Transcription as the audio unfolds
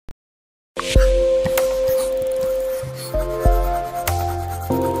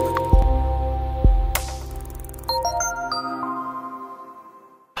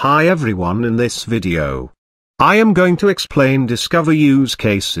Hi everyone, in this video, I am going to explain discover use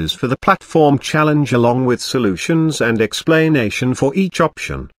cases for the platform challenge along with solutions and explanation for each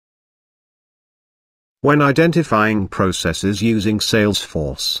option. When identifying processes using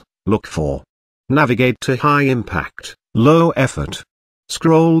Salesforce, look for navigate to high impact, low effort.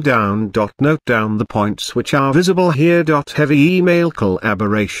 Scroll down. Note down the points which are visible here. Heavy email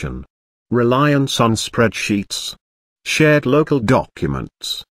collaboration. Reliance on spreadsheets. Shared local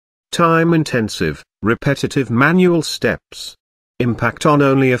documents. Time-intensive, repetitive manual steps. Impact on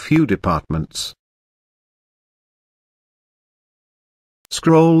only a few departments.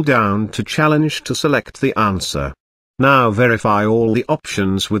 Scroll down to challenge to select the answer. Now verify all the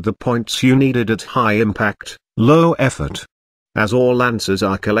options with the points you needed at high impact, low effort. As all answers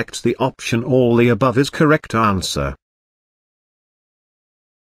are correct, the option all the above is correct answer.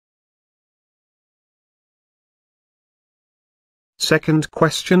 Second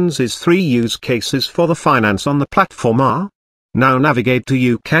questions is 3 use cases for the finance on the platform are. Now navigate to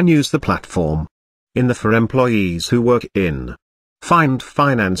you can use the platform. In the for employees who work in. Find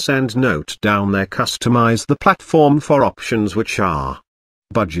finance and note down there customize the platform for options which are.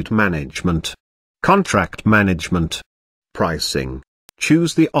 Budget management. Contract management. Pricing.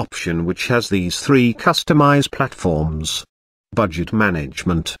 Choose the option which has these 3 customize platforms. Budget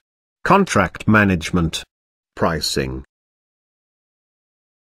management. Contract management. Pricing.